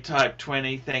Breguet Type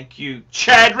 20. Thank you,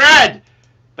 Chad Rad.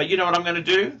 But you know what I'm going to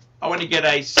do? I want to get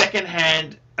a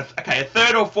second-hand, a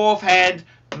third or fourth-hand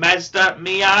Mazda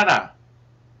Miata.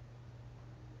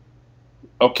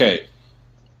 Okay.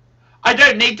 I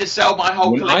don't need to sell my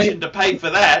whole collection to pay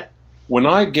for that. When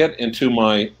I get into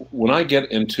my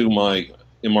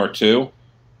MR2,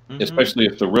 especially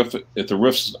if the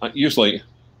roof's usually,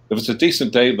 if it's a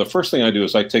decent day, the first thing I do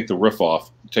is I take the roof off,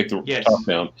 take the top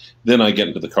down, then I get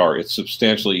into the car. It's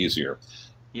substantially easier.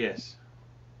 Yes.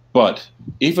 But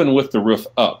even with the roof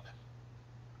up,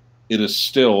 it is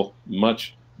still I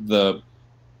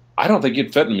don't think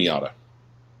it'd fit in a Miata.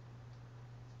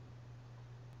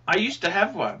 I used to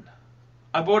have one.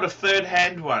 I bought a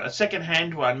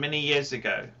second-hand one many years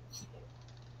ago.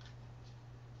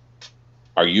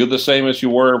 Are you the same as you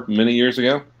were many years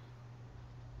ago?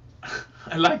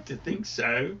 I like to think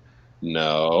so.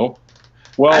 No.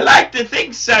 Well, I like to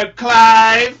think so,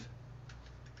 Clive.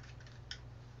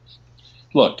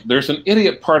 Look, there's an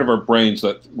idiot part of our brains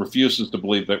that refuses to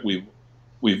believe that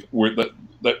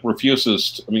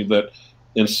that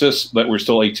insists that we're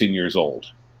still 18 years old.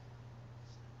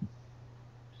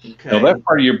 Okay. Now, that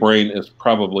part of your brain is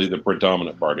probably the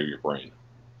predominant part of your brain.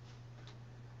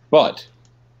 But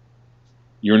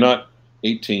you're not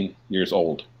 18 years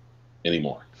old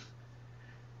anymore.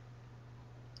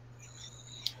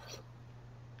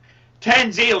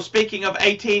 Tanzil, speaking of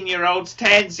 18-year-olds,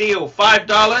 Tanzil,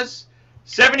 $5.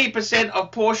 70%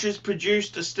 of Porsches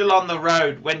produced are still on the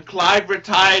road. When Clive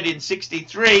retired in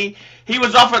 '63, he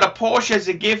was offered a Porsche as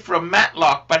a gift from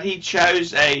Matlock, but he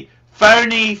chose a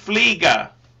phony Flieger.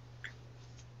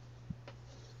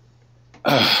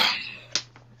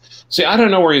 See, I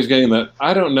don't know where he's getting that.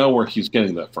 I don't know where he's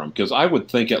getting that from, because I would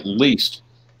think at least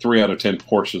 3 out of 10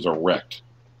 Porsches are wrecked.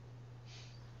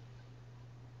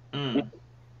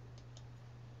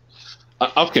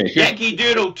 Okay. Yankee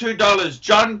Doodle, $2.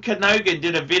 John Canogan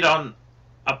did a vid on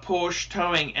a Porsche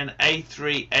towing an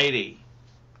A380.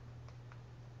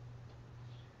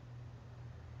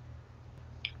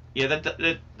 Yeah,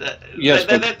 yes,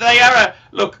 they are a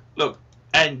look.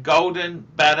 And Golden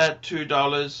Batter,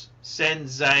 $2. Send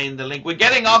Zane the link. We're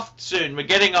getting off soon. We're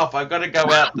getting off. I've got to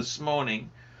go out this morning.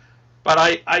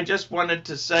 But I just wanted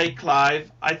to say,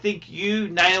 Clive, I think you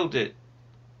nailed it.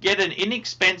 Get an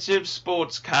inexpensive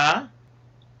sports car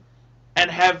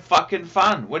and have fucking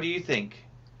fun. What do you think?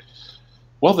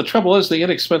 Well, the trouble is the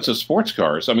inexpensive sports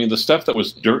cars. I mean, the stuff that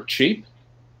was dirt cheap.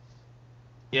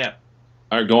 Yeah.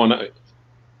 Are going.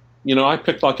 You know, I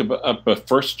picked like a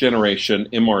first generation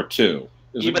MR2.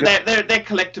 Yeah, but they're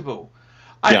collectible.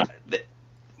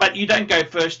 But you don't go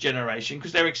first generation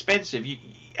because they're expensive.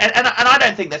 And I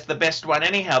don't think that's the best one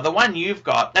anyhow. The one you've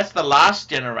got, that's the last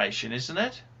generation, isn't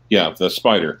it? Yeah, the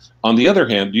Spider. On the other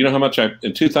hand, do you know how much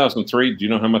in 2003, do you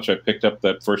know how much I picked up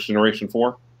that first generation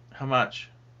for? How much?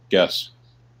 Guess.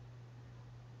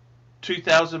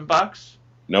 $2,000?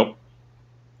 Nope.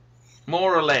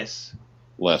 More or less?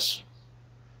 Less.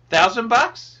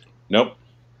 $1,000? Nope.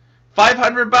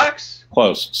 $500?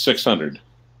 Close. 600.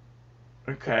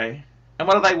 Okay. And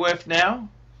what are they worth now?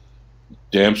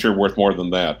 Damn sure worth more than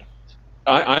that.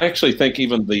 I actually think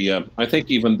even the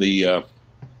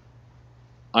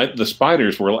the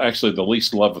Spiders were actually the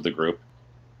least loved of the group.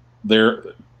 They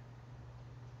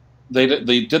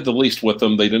did the least with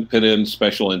them. They didn't put in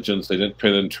special engines. They didn't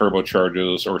put in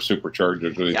turbochargers or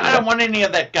superchargers. Or anything. Yeah, I don't want any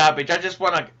of that garbage. I just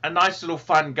want a nice little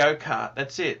fun go-kart.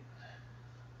 That's it.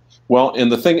 Well,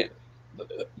 and the thing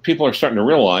people are starting to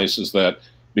realize is that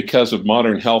because of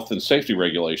modern health and safety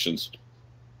regulations,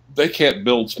 they can't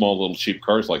build small little cheap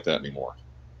cars like that anymore.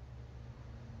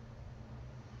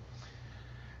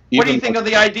 What do you think of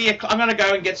the idea? I'm going to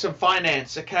go and get some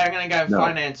finance, okay? I'm going to go and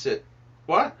finance it.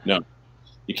 What? No.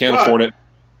 You can't afford it.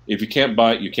 If you can't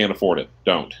buy it, you can't afford it.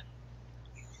 Don't.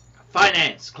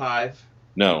 Finance, Clive.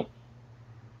 No.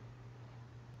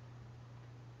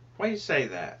 Why do you say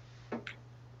that?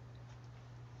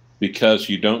 Because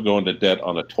you don't go into debt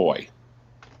on a toy.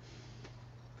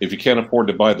 If you can't afford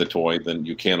to buy the toy, then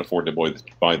you can't afford to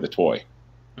buy the toy.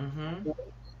 Mm-hmm.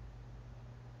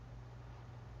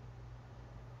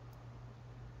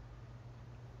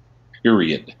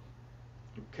 Period.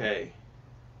 Okay.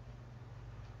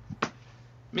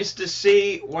 Mr.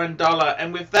 C, $1.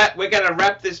 And with that, we're going to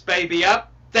wrap this baby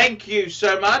up. Thank you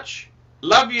so much.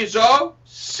 Love yous all.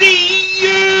 See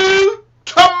you